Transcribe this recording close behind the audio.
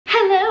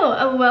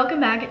welcome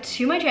back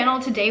to my channel.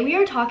 Today we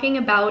are talking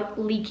about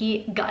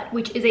leaky gut,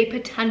 which is a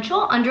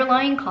potential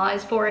underlying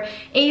cause for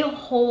a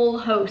whole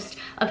host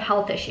of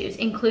health issues,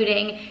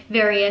 including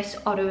various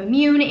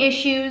autoimmune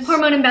issues,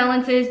 hormone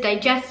imbalances,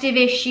 digestive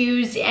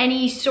issues,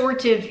 any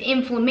sort of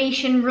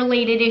inflammation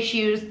related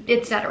issues,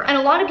 etc. And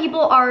a lot of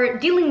people are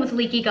dealing with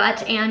leaky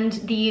gut and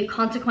the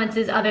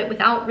consequences of it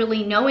without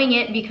really knowing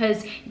it,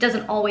 because it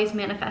doesn't always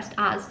manifest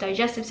as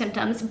digestive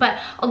symptoms, but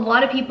a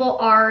lot of people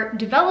are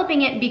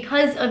developing it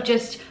because of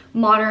just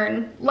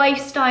modern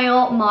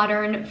lifestyle,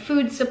 modern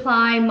food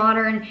supply,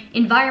 modern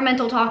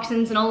environmental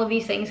toxins, and all of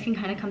these things can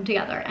kind of come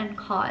together and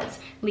cause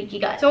leaky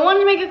gut. So I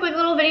wanted to make a quick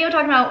little video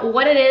talking about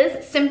what it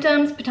is,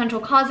 symptoms, potential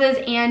causes,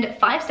 and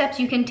 5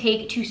 steps you can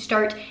take to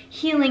start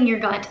healing your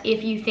gut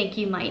if you think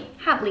you might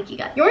have leaky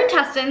gut. Your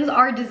intestines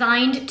are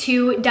designed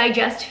to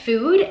digest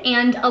food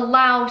and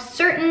allow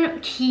certain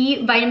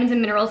key vitamins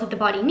and minerals that the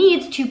body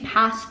needs to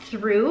pass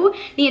through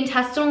the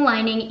intestinal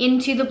lining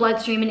into the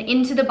bloodstream and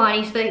into the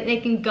body so that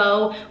they can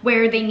go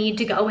where they need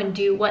to go and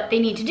do what they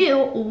need to do,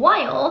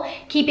 while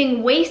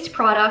keeping waste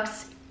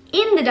products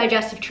in the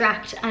digestive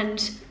tract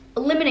and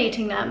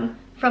eliminating them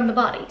from the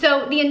body.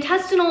 So the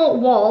intestinal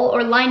wall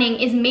or lining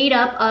is made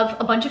up of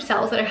a bunch of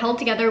cells that are held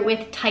together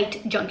with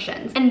tight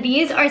junctions. And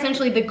these are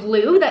essentially the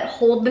glue that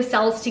hold the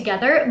cells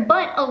together,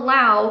 but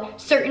allow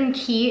certain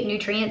key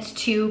nutrients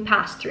to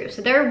pass through.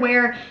 So they're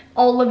where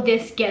all of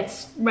this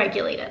gets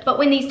regulated. But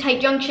when these tight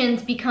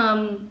junctions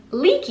become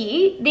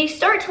leaky, they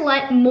start to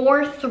let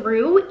more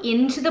through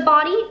into the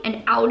body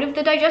and out of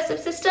the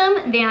digestive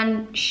system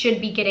than should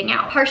be getting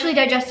out. Partially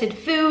digested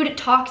food,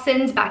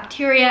 toxins,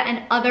 bacteria,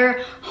 and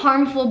other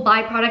harmful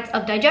byproducts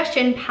of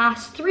digestion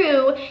pass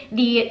through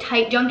the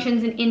tight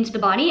junctions and into the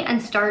body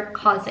and start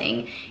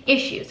causing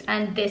issues.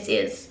 And this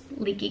is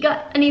leaky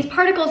gut. And these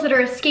particles that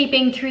are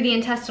escaping through the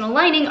intestinal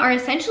lining are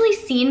essentially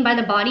seen by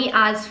the body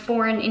as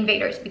foreign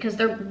invaders, because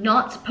they're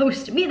not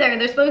supposed to be there.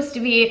 They're supposed to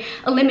be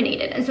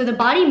eliminated. And so the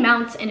body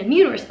mounts an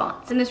immune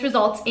response, and this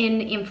results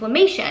in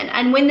inflammation.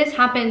 And when this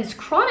happens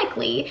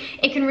chronically,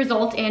 it can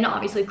result in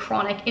obviously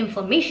chronic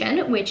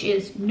inflammation, which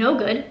is no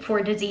good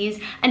for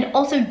disease, and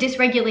also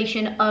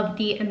dysregulation of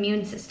the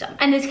immune system.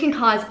 And this can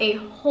cause a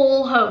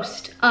whole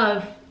host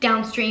of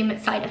downstream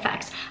side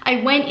effects.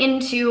 I went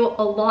into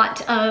a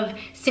lot of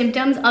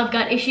symptoms of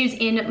gut issues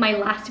in my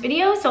last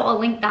video, so I'll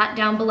link that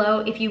down below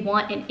if you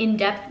want an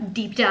in-depth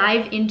deep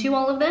dive into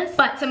all of this.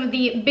 But some of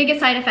the biggest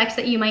side effects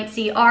that you might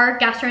see are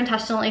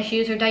gastrointestinal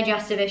issues or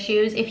digestive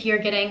issues. If you're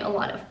getting a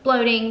lot of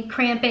bloating,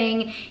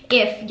 cramping,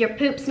 if your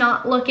poop's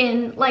not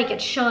looking like it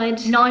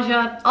should,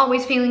 nausea,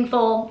 always feeling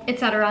full,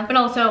 etc. But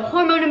also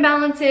hormone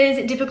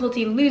imbalances,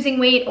 difficulty losing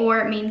weight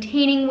or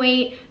maintaining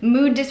weight,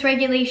 mood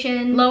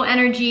dysregulation, low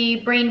energy,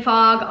 brain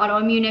fog,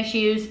 autoimmune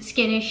issues,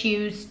 skin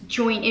issues,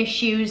 joint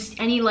issues,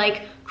 any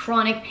like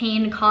chronic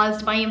pain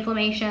caused by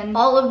inflammation.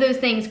 All of those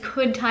things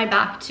could tie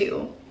back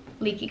to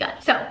leaky gut.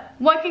 So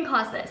what can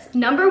cause this?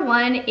 Number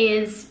 1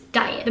 is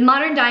diet. The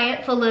modern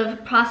diet, full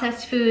of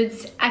processed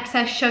foods,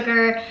 excess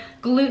sugar,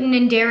 gluten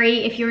and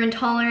dairy, if you're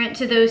intolerant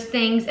to those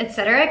things,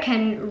 etc.,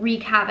 can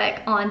wreak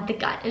havoc on the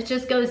gut. It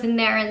just goes in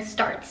there and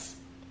starts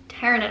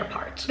tearing it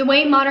apart. The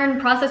way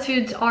modern processed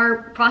foods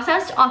are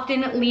processed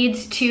often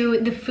leads to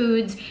the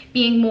foods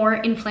being more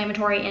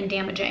inflammatory and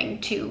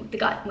damaging to the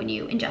gut when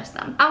you ingest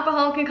them.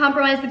 Alcohol can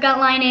compromise the gut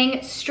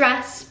lining.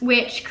 Stress,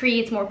 which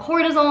creates more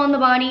cortisol in the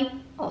body,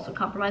 also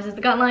compromises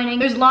the gut lining.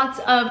 There's lots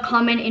of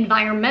common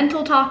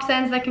environmental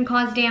toxins that can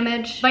cause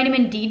damage.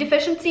 Vitamin D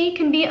deficiency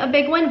can be a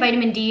big one.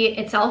 Vitamin D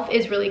itself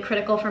is really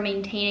critical for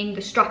maintaining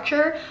the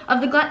structure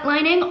of the gut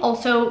lining.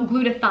 Also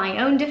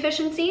glutathione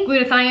deficiency.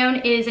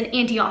 Glutathione is an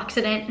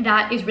antioxidant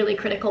that is really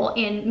critical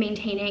in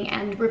maintaining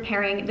and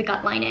repairing the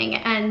gut lining,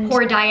 and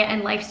poor diet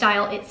and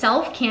lifestyle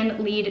itself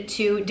can lead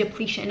to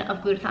depletion of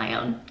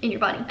glutathione in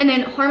your body. And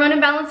then hormone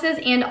imbalances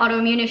and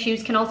autoimmune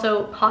issues can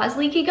also cause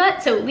leaky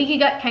gut. So leaky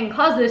gut can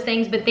cause those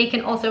things, but they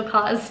can also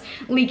cause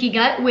leaky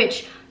gut,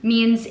 which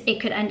means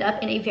it could end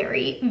up in a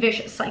very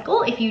vicious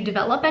cycle if you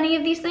develop any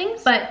of these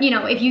things. But you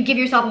know, if you give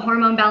yourself a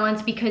hormone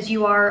balance because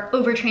you are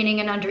overtraining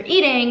and under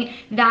eating,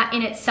 that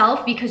in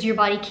itself, because your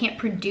body can't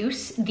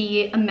produce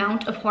the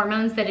amount of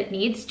hormones that it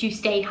needs to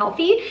stay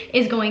healthy,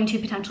 is going to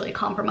potentially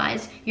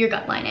compromise your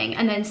gut lining.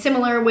 And then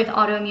similar with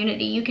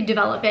autoimmunity, you could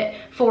develop it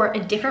for a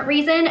different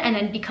reason, and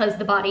then because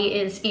the body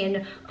is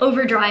in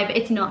overdrive,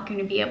 it's not going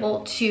to be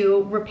able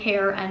to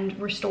repair and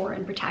restore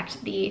and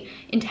protect the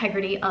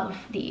integrity of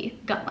the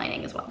gut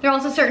lining as well. There are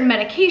also certain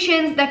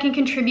medications that can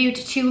contribute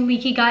to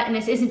leaky gut, and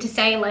this isn't to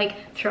say like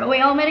throw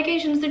away all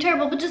medications, they're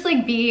terrible, but just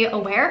like be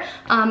aware.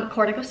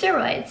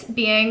 Corticosteroids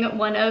being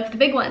one of the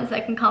big ones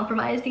that can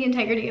compromise the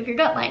integrity of your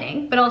gut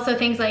lining, but also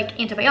things like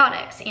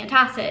antibiotics,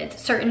 antacids,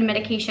 certain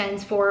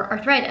medications for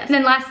arthritis. And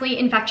then lastly,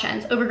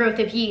 infections, overgrowth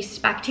of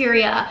yeast,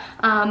 bacteria,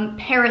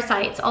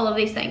 parasites, all of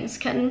these things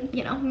can,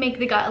 you know, make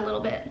the gut a little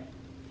bit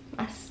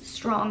less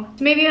strong.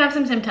 So maybe you have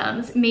some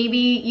symptoms. Maybe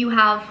you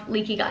have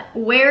leaky gut.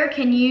 Where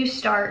can you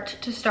start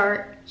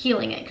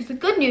healing it? Because the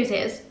good news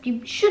is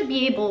you should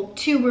be able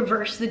to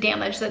reverse the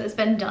damage that has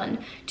been done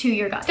to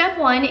your gut. Step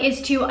one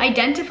is to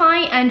identify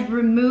and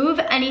remove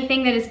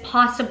anything that is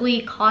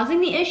possibly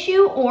causing the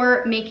issue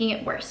or making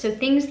it worse. So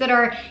things that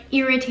are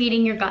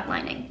irritating your gut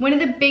lining. One of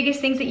the biggest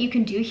things that you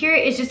can do here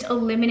is just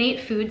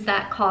eliminate foods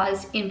that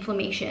cause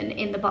inflammation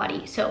in the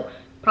body. So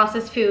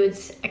processed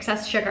foods,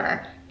 excess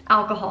sugar,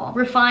 alcohol,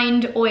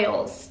 refined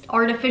oils,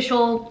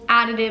 artificial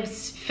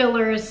additives,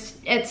 fillers,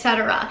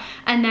 etc.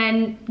 And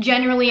then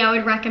generally I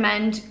would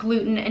recommend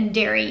gluten and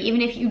dairy.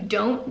 Even if you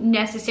don't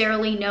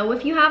necessarily know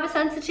if you have a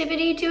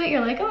sensitivity to it,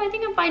 you're like, oh, I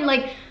think I'm fine,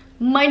 like,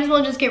 might as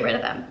well just get rid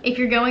of them. If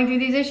you're going through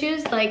these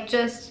issues, like,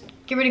 just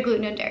get rid of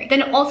gluten and dairy.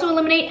 Then also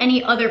eliminate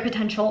any other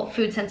potential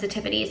food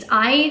sensitivities.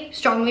 I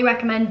strongly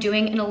recommend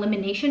doing an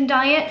elimination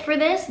diet for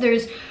this.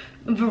 There's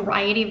a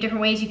variety of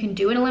different ways you can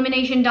do an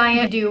elimination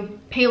diet. Do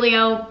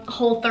paleo,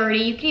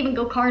 Whole30, you can even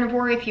go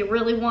carnivore if you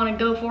really want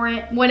to go for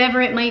it,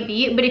 whatever it might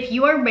be. But if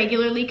you are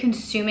regularly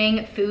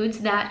consuming foods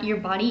that your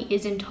body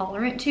is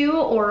intolerant to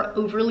or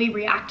overly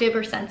reactive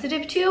or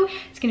sensitive to,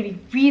 it's going to be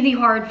really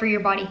hard for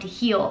your body to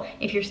heal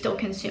if you're still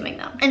consuming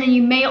them. And then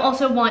you may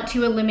also want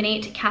to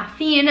eliminate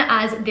caffeine,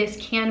 as this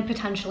can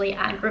potentially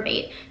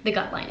aggravate the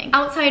gut lining.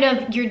 Outside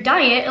of your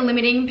diet,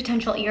 eliminating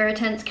potential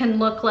irritants can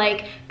look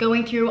like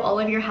going through all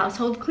of your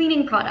household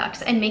cleaning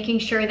products and making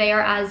sure they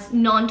are as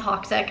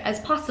non-toxic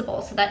as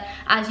possible, so that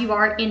as you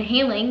are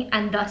inhaling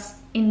and thus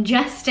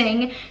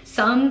ingesting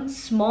some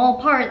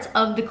small parts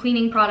of the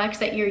cleaning products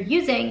that you're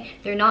using,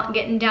 they're not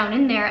getting down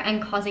in there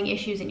and causing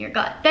issues in your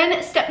gut.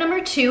 Then step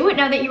number two,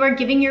 now that you are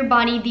giving your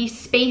body the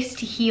space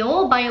to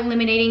heal by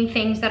eliminating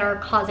things that are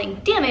causing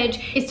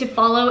damage, is to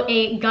follow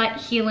a gut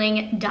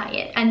healing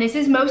diet. And this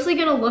is mostly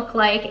gonna look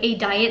like a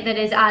diet that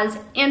is as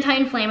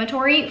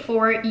anti-inflammatory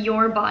for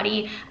your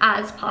body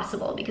as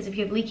possible, because if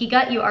you have leaky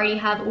gut, you already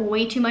have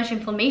way too much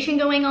inflammation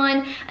going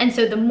on, and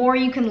so the more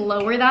you can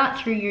lower that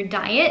through your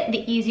diet,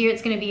 the easier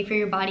it's going to be for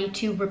your body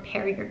to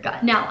repair your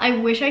gut. Now, I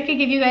wish I could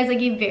give you guys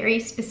like a very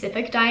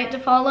specific diet to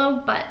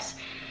follow, but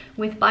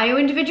with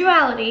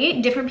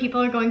bioindividuality, different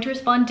people are going to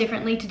respond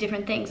differently to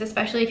different things,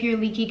 especially if your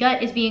leaky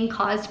gut is being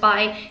caused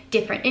by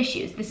different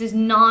issues. This is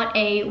not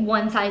a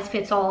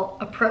one-size-fits-all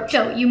approach.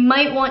 So you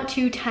might want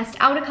to test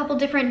out a couple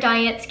different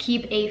diets,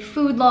 keep a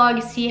food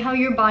log, see how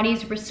your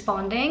body's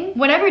responding.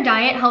 Whatever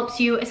diet helps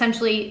you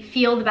essentially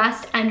feel the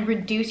best and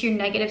reduce your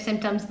negative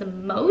symptoms the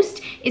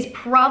most is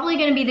probably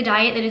going to be the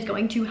diet that is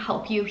going to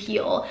help you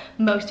heal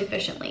most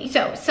efficiently.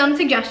 So some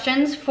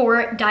suggestions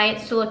for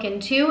diets to look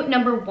into.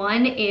 Number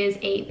one is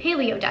a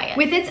paleo diet.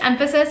 With its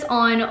emphasis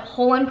on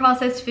whole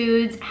unprocessed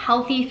foods,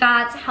 healthy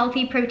fats,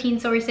 healthy protein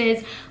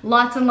sources,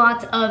 lots and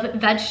lots of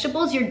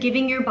vegetables, you're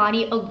giving your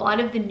body a lot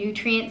of the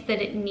nutrients that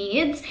it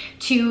needs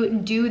to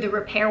do the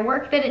repair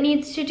work that it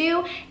needs to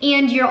do.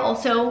 And you're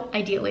also,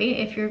 ideally,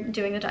 if you're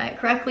doing the diet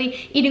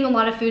correctly, eating a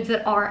lot of foods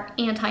that are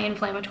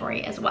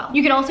anti-inflammatory as well.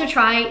 You can also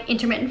try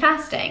intermittent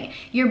fasting.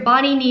 Your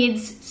body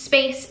needs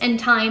space and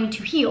time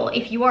to heal.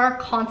 If you are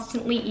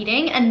constantly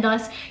eating and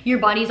thus your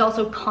body is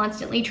also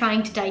constantly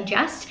trying to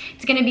digest,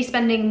 it's going to be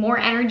spending more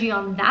energy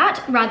on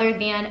that rather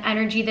than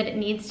energy that it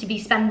needs to be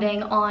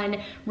spending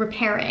on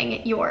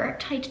repairing your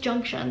tight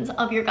junctions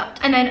of your gut.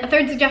 And then a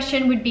third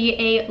suggestion would be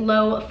a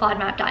low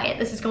FODMAP diet.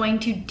 This is going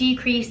to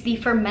decrease the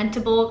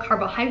fermentable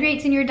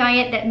carbohydrates in your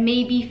diet that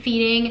may be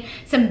feeding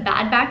some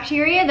bad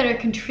bacteria that are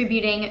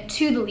contributing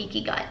to the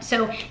leaky gut.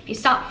 So if you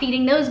stop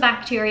feeding those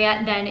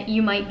bacteria, then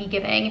you might be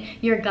giving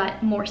your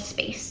gut more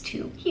space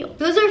to heal.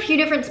 So those are a few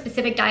different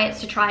specific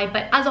diets to try,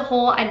 but as a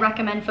whole, I'd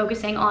recommend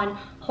focusing on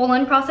whole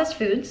unprocessed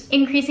foods,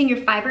 increasing your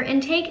fiber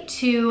intake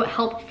to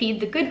help feed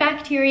the good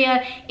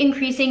bacteria,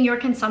 increasing your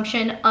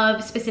consumption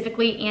of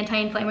specifically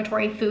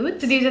anti-inflammatory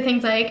foods. So these are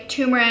things like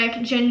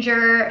turmeric,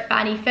 ginger,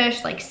 fatty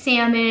fish like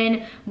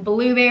salmon,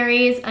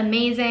 blueberries,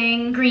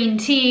 amazing, green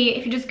tea.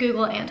 If you just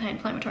Google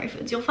anti-inflammatory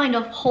foods, you'll find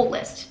a whole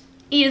list.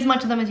 Eat as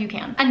much of them as you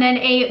can. And then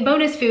a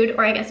bonus food,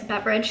 or I guess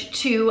beverage,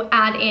 to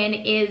add in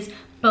is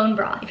bone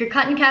broth. If you're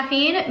cutting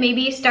caffeine,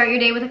 maybe start your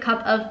day with a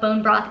cup of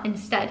bone broth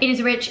instead. It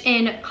is rich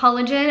in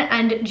collagen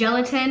and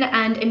gelatin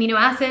and amino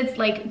acids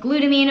like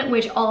glutamine,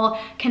 which all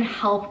can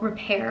help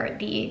repair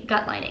the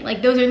gut lining.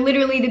 Like, those are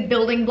literally the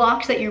building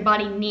blocks that your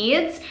body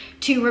needs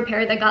to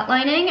repair the gut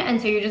lining,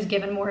 and so you're just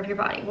giving more of your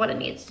body what it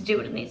needs to do,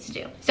 what it needs to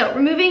do. So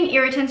removing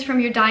irritants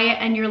from your diet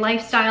and your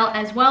lifestyle,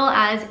 as well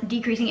as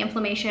decreasing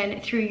inflammation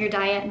through your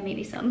diet and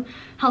maybe some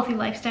healthy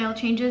lifestyle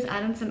changes,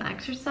 add in some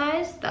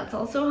exercise, that's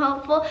also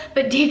helpful,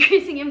 but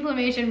decreasing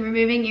inflammation,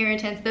 removing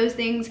irritants, those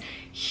things,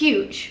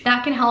 huge.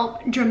 That can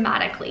help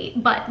dramatically.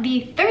 But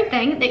the third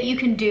thing that you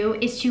can do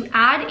is to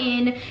add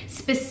in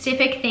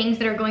specific things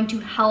that are going to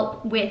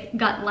help with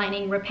gut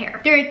lining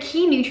repair. There are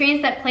key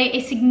nutrients that play a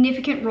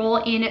significant role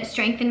in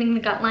strengthening the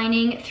gut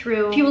lining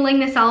through fueling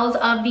the cells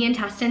of the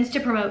intestines to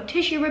promote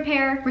tissue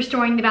repair,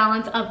 restoring the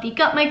balance of the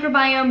gut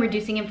microbiome,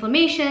 reducing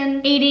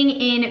inflammation, aiding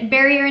in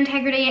barrier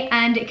integrity,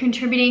 and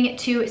contributing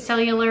to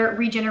cellular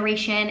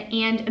regeneration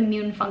and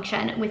immune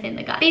function within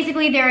the gut. Basically,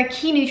 basically there are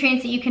key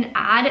nutrients that you can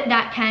add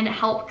that can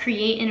help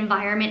create an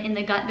environment in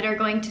the gut that are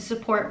going to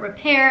support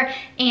repair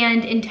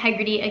and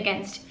integrity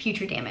against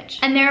future damage.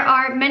 And there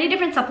are many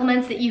different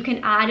supplements that you can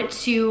add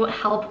to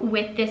help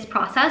with this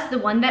process. The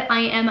one that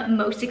I am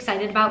most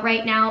excited about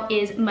right now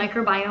is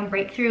Microbiome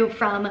Breakthrough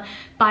from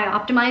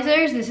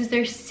Bioptimizers. This is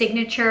their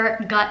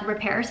signature gut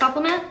repair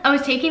supplement. I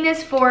was taking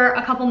this for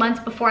a couple months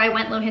before I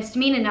went low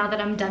histamine, and now that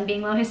I'm done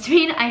being low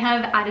histamine, I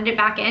have added it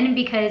back in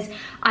because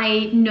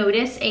I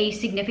notice a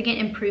significant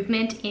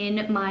improvement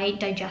in my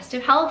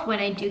digestive health when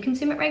I do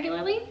consume it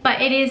regularly.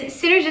 But it is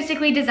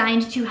synergistically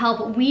designed to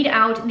help weed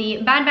out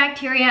the bad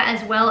bacteria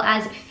as well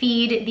as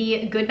feed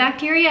the good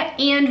bacteria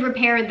and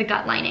repair the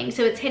gut lining.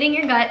 So it's hitting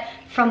your gut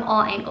from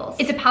all angles.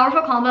 It's a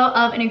powerful combo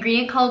of an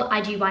ingredient called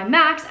IgY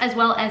Max as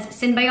well as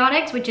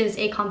Synbiotics, which is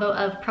a combo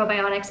of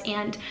probiotics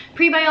and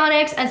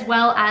prebiotics, as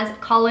well as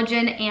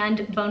collagen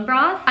and bone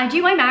broth.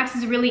 IgY Max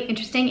is a really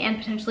interesting and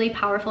potentially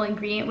powerful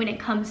ingredient when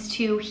it comes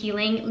to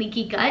healing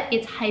leaky gut.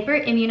 It's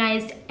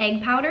hyper-immunized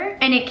egg powder,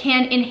 and it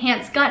can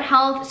enhance gut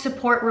health,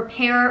 support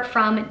repair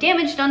from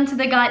damage done to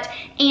the gut,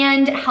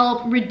 and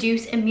help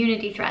reduce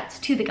immunity threats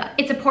to the gut.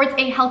 It supports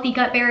a healthy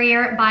gut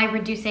barrier by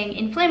reducing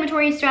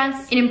inflammatory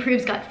stress. It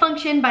improves gut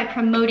function by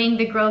promoting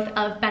the growth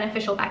of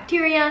beneficial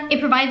bacteria. It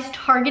provides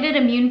targeted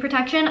immune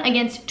protection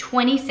against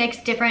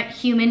 26 different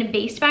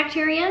human-based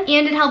bacteria,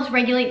 and it helps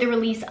regulate the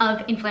release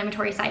of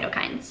inflammatory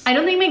cytokines. I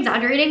don't think I'm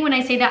exaggerating when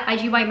I say that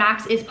IgY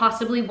Max is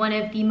possibly one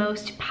of the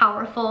most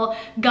powerful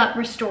gut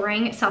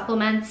restoring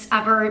supplements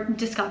ever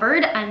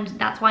discovered, and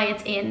that's why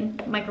it's in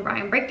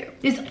Microbiome Breakthrough.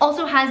 This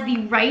also has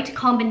the right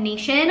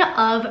combination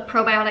of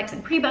probiotics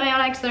and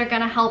prebiotics that are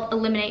gonna help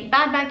eliminate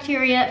bad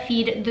bacteria,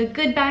 feed the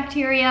good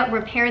bacteria,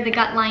 repair the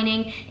gut lining,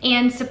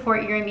 and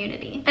support your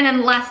immunity. And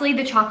then lastly,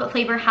 the chocolate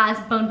flavor has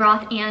bone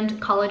broth and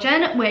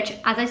collagen, which,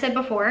 as I said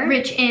before,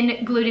 rich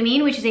in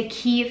glutamine, which is a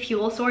key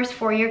fuel source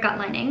for your gut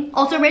lining.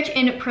 Also rich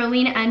in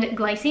proline and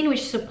glycine,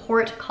 which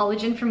support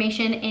collagen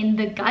formation in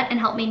the gut and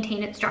help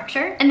maintain its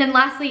structure. And then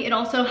lastly, it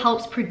also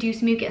helps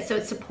produce mucus, so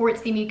it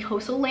supports the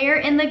mucosal layer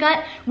in the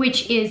gut,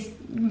 which is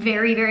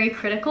very, very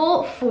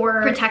critical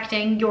for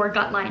protecting your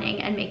gut lining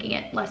and making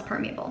it less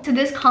permeable. So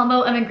this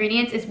combo of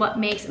ingredients is what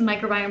makes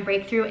Microbiome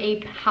Breakthrough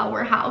a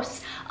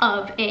powerhouse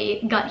of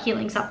a gut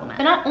healing supplement.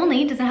 But not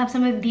only does it have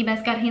some of the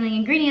best gut healing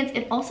ingredients,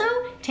 it also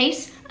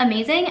tastes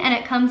amazing, and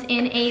it comes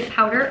in a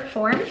powder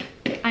form.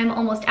 I'm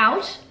almost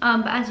out,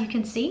 but as you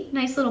can see,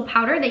 nice little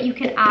powder that you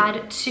can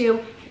add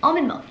to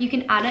almond milk. You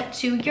can add it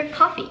to your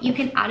coffee. You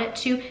can add it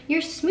to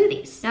your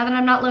smoothies. Now that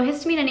I'm not low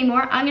histamine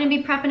anymore, I'm gonna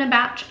be prepping a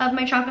batch of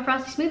my chocolate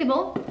frosty smoothie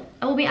bowl.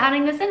 I will be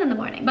adding this in the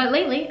morning. But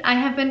lately, I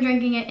have been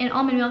drinking it in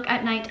almond milk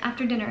at night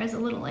after dinner as a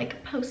little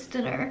like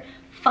post-dinner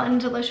fun,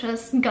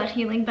 delicious gut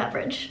healing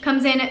beverage.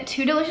 Comes in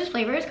 2 delicious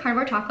flavors,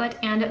 carnivore chocolate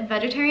and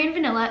vegetarian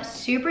vanilla.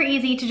 Super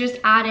easy to just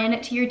add in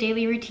to your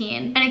daily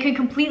routine. And it could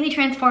completely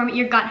transform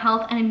your gut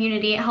health and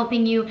immunity,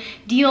 helping you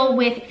deal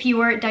with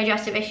fewer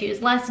digestive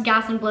issues, less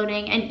gas and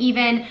bloating, and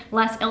even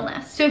less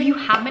illness. So if you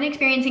have been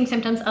experiencing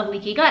symptoms of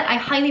leaky gut, I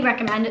highly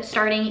recommend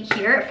starting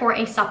here for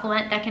a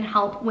supplement that can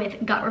help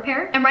with gut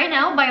repair. And right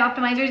now,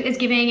 Bioptimizers is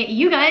giving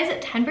you guys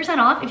 10%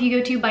 off if you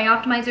go to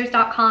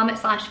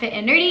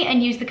bioptimizers.com/fitandnerdy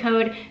and use the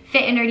code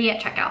FitAndNerdy at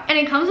checkout. And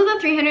it comes with a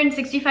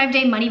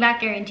 365-day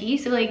money-back guarantee,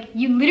 so like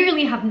you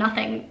literally have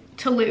nothing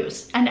to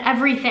lose and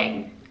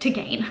everything to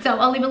gain. So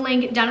I'll leave a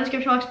link down in the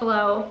description box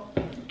below.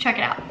 Check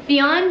it out.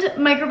 Beyond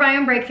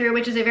Microbiome Breakthrough,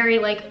 which is a very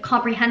like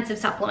comprehensive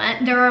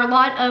supplement, there are a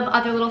lot of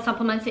other little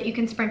supplements that you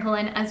can sprinkle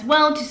in as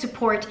well to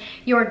support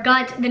your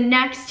gut. The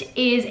next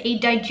is a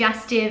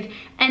digestive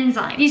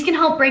enzyme. These can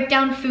help break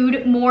down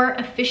food more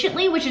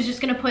efficiently, which is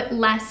just gonna put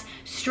less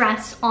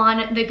stress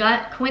on the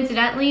gut.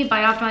 Coincidentally,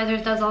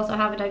 Bioptimizers does also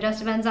have a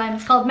digestive enzyme.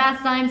 It's called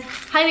Mastizymes.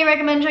 Highly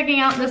recommend checking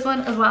out this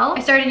one as well. I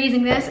started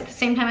using this at the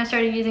same time I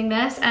started using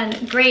this,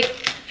 and great,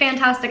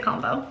 fantastic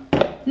combo.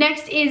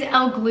 Next is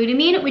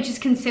L-glutamine, which is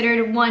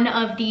considered one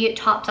of the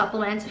top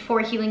supplements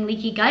for healing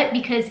leaky gut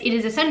because it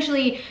is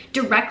essentially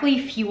directly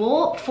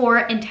fuel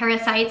for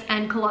enterocytes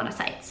and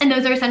colonocytes. And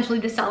those are essentially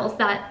the cells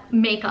that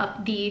make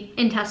up the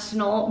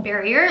intestinal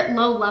barrier.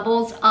 Low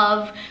levels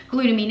of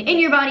glutamine in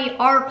your body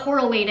are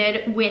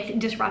correlated with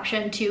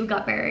disruption to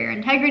gut barrier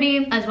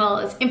integrity, as well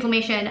as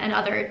inflammation and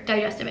other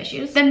digestive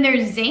issues. Then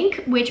there's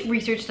zinc, which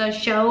research does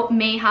show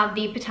may have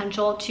the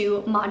potential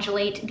to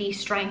modulate the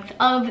strength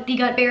of the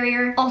gut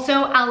barrier.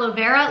 Also, aloe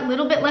vera, a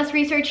little bit less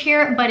research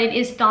here, but it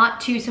is thought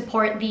to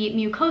support the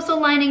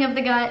mucosal lining of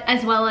the gut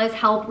as well as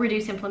help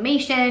reduce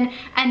inflammation.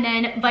 And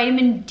then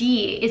vitamin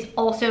D is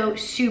also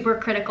super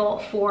critical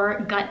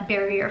for gut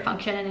barrier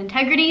function and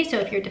integrity. So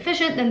if you're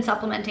deficient, then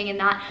supplementing in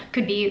that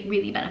could be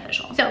really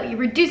beneficial. So you're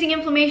reducing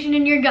inflammation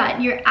in your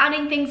gut, you're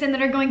adding things in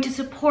that are going to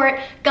support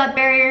gut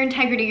barrier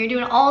integrity, you're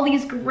doing all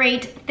these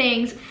great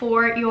things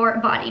for your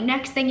body.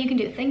 Next thing you can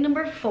do, thing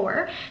number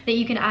 4 that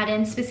you can add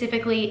in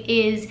specifically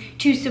is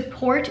to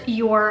support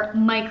your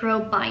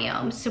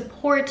microbiome,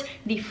 support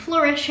the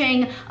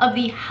flourishing of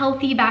the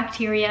healthy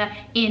bacteria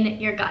in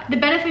your gut. The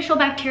beneficial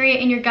bacteria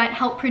in your gut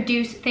help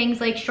produce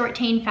things like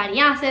short-chain fatty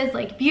acids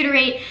like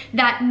butyrate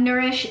that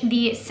nourish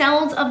the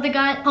cells of the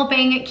gut,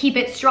 helping keep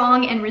it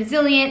strong and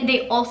resilient.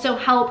 They also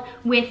help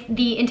with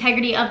the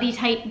integrity of the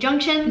tight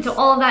junctions. So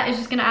all of that is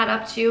just gonna add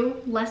up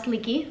to less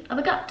leaky of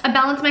a gut. A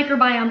balanced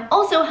microbiome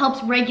also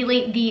helps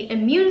regulate the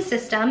immune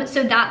system.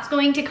 So that's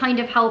going to kind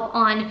of help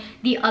on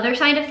the other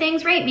side of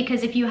things, right?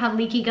 Because if you have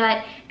leaky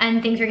gut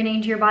and things are getting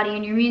into your body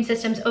and your immune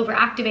system's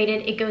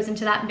overactivated, it goes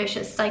into that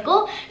vicious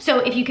cycle. So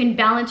if you can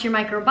balance your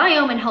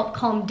microbiome and help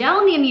calm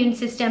down the immune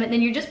system,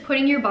 then you're just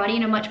putting your body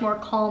in a much more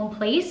calm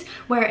place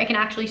where it can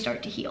actually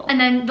start to heal. And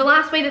then the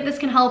last way that this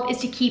can help is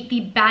to keep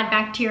the bad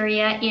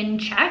bacteria in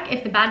check.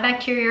 If the bad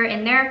bacteria are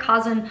in there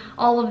causing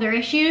all of their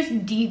issues,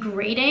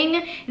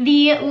 degrading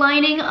the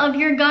lining of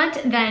your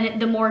gut, then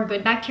the more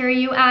good bacteria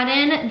you add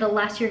in, the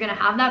less you're gonna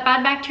have that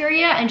bad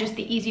bacteria, and just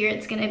the easier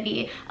it's gonna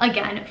be,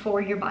 again,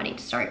 for your body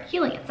to start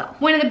healing itself.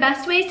 One of the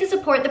best ways to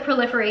support the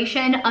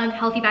proliferation of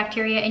healthy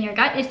bacteria in your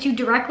gut is to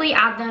directly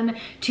add them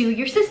to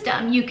your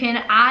system. You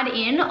can add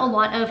in a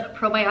lot of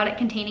probiotic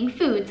containing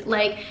foods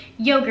like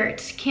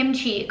yogurt,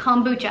 kimchi,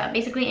 kombucha.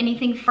 Basically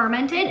anything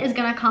fermented is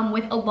gonna come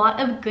with a lot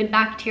of good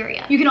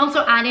bacteria. You can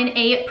also add in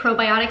a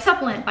probiotic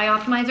supplement.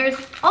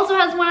 Bioptimizers also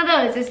has one of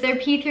those. It's their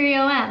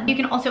P3OM. You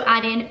can also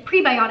add in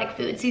prebiotic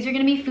foods. These are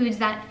gonna be foods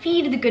that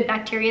feed the good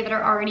bacteria that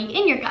are already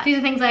in your gut. These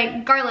are things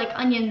like garlic,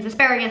 onions,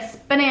 asparagus,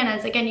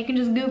 bananas. Again, you can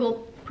just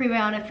Google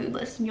prebiotic food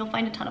list and you'll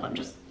find a ton of them.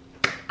 Just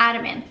add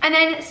them in. And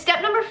then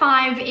step number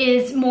 5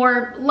 is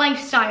more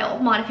lifestyle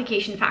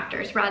modification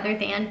factors rather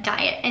than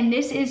diet. And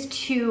this is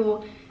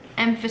to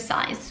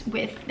emphasize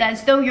with,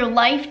 as though your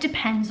life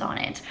depends on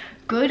it,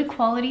 good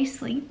quality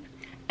sleep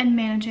and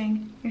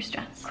managing your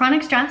stress.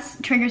 Chronic stress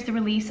triggers the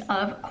release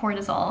of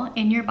cortisol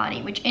in your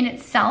body, which in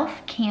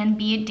itself can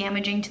be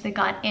damaging to the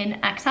gut in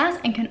excess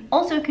and can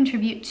also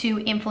contribute to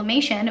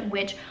inflammation,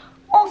 which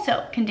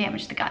also can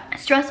damage the gut.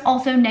 Stress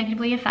also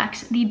negatively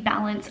affects the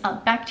balance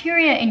of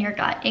bacteria in your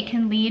gut. It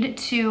can lead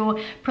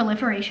to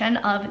proliferation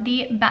of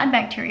the bad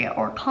bacteria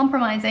or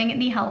compromising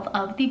the health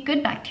of the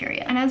good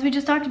bacteria. And as we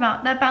just talked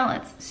about, that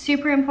balance,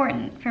 super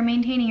important for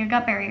maintaining your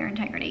gut barrier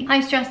integrity.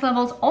 High stress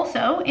levels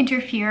also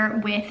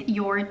interfere with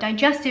your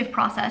digestive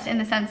process in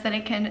the sense that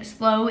it can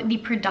slow the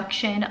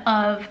production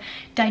of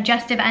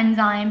digestive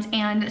enzymes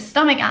and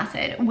stomach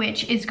acid,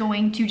 which is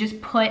going to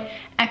just put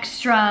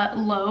extra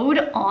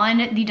load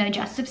on the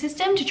digestive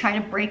system to try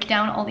to break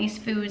down all these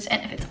foods.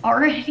 And if it's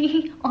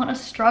already on a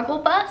struggle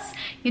bus,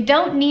 you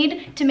don't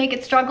need to make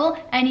it struggle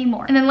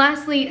anymore. And then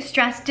lastly,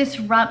 stress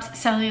disrupts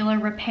cellular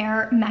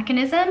repair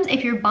mechanisms.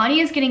 If your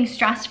body is getting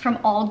stressed from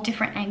all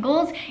different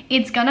angles,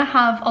 it's gonna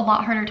have a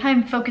lot harder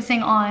time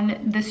focusing on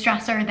the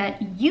stressor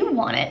that you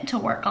want it to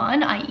work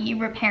on, i.e.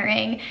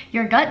 repairing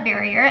your gut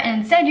barrier.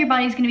 And instead your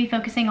body's gonna be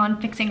focusing on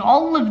fixing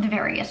all of the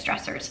various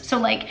stressors. So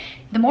like,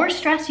 the more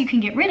stress you can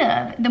get rid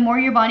of, the more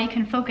your body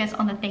can focus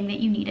on the thing that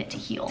you need it to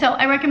heal. So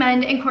I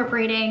recommend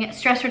incorporating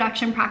stress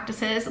reduction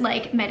practices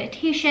like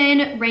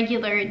meditation,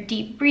 regular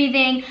deep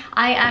breathing.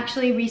 I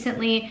actually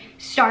recently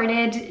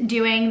started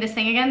doing this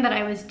thing again that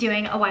I was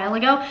doing a while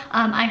ago.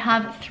 I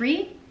have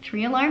three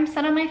alarms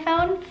set on my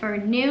phone for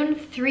noon,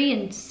 3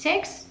 and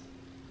 6.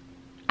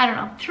 I don't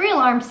know, 3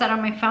 alarms set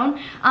on my phone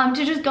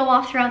to just go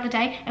off throughout the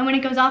day. And when it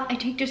goes off, I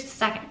take just a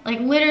second, like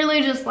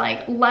literally just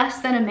like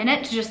less than a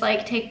minute to just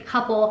like take a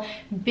couple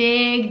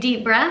big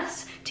deep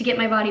breaths to get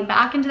my body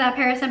back into that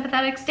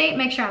parasympathetic state,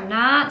 make sure I'm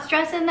not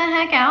stressing the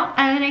heck out,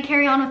 and then I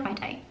carry on with my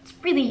day. It's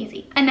really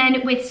easy. And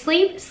then with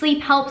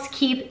sleep helps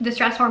keep the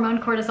stress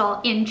hormone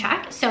cortisol in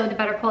check. So the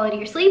better quality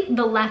your sleep,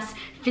 the less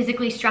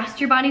physically stressed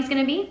your body's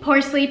gonna be.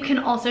 Poor sleep can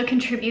also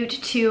contribute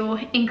to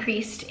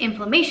increased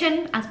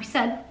inflammation. As we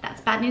said,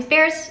 that's bad news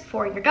bears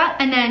for your gut.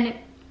 And then,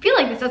 I feel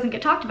like this doesn't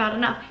get talked about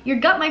enough, your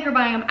gut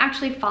microbiome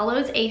actually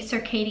follows a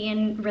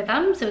circadian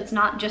rhythm. So it's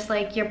not just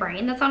like your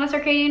brain that's on a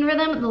circadian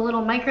rhythm, the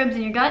little microbes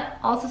in your gut,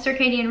 also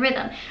circadian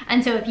rhythm.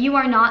 And so if you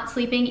are not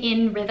sleeping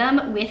in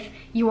rhythm with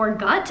your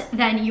gut,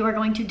 then you are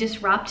going to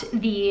disrupt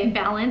the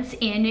balance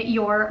in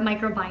your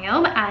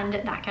microbiome, and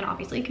that can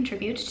obviously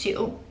contribute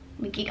to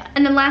leaky gut.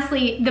 And then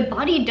lastly, the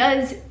body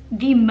does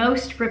the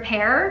most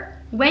repair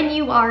when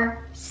you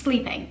are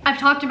sleeping. I've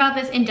talked about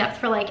this in depth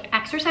for like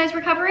exercise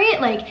recovery.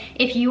 Like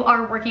if you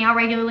are working out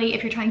regularly,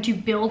 if you're trying to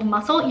build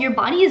muscle, your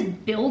body is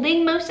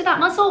building most of that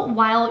muscle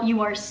while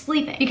you are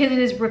sleeping because it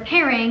is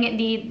repairing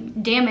the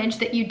damage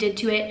that you did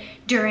to it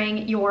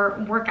during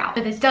your workout.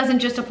 But this doesn't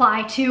just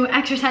apply to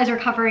exercise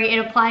recovery,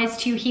 it applies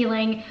to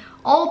healing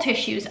all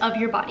tissues of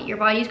your body. Your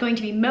body is going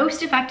to be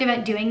most effective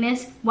at doing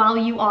this while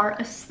you are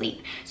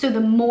asleep. So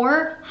the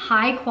more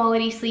high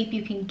quality sleep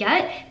you can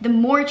get, the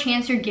more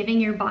chance you're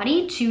giving your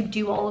body to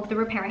do all of the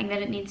repairing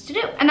that it needs to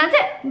do. And that's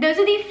it. Those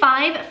are the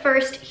 5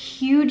 first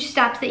huge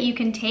steps that you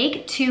can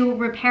take to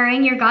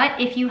repairing your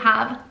gut if you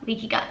have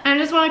leaky gut. And I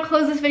just want to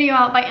close this video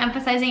out by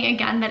emphasizing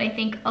again that I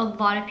think a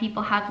lot of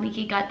people have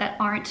leaky gut that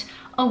aren't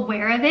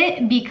aware of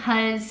it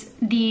because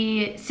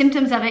the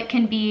symptoms of it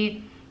can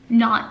be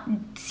not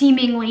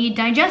seemingly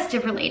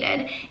digestive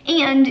related,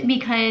 and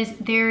because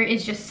there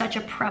is just such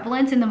a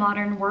prevalence in the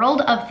modern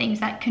world of things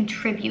that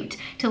contribute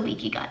to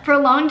leaky gut. For a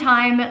long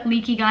time,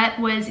 leaky gut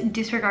was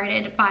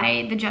disregarded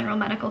by the general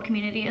medical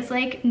community as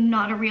like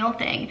not a real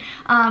thing.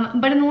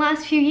 But in the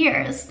last few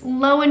years,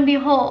 lo and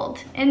behold,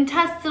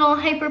 intestinal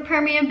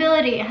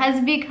hyperpermeability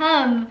has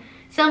become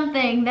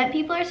something that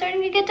people are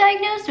starting to get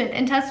diagnosed with.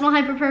 Intestinal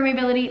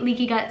hyperpermeability,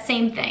 leaky gut,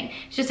 same thing.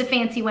 It's just a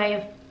fancy way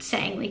of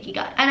saying leaky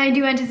gut. And I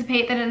do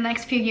anticipate that in the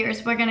next few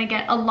years, we're gonna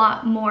get a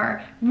lot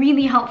more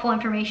really helpful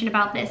information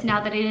about this now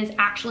that it is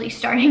actually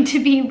starting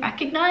to be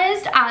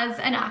recognized as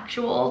an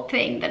actual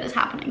thing that is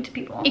happening to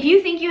people. If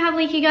you think you have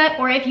leaky gut,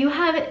 or if you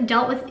have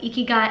dealt with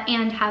leaky gut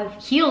and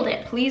have healed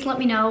it, please let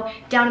me know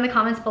down in the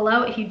comments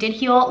below. If you did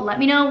heal, let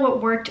me know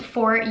what worked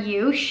for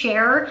you.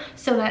 Share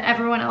so that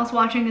everyone else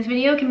watching this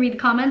video can read the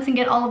comments and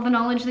get all of the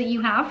knowledge that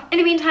you have. In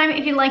the meantime,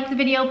 if you liked the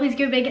video, please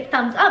give a big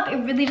thumbs up. It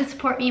really does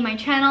support me and my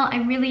channel.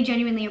 I really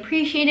genuinely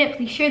appreciate it.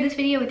 Please share this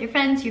video with your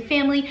friends, your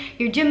family,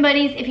 your gym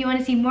buddies. If you want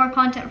to see more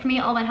content from me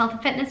all about health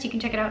and fitness, you can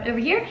check it out over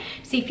here.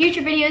 To see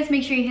future videos,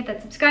 make sure you hit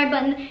that subscribe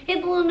button,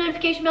 hit the little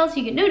notification bell so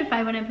you get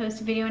notified when I post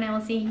a video, and I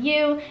will see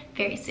you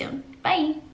very soon. Bye!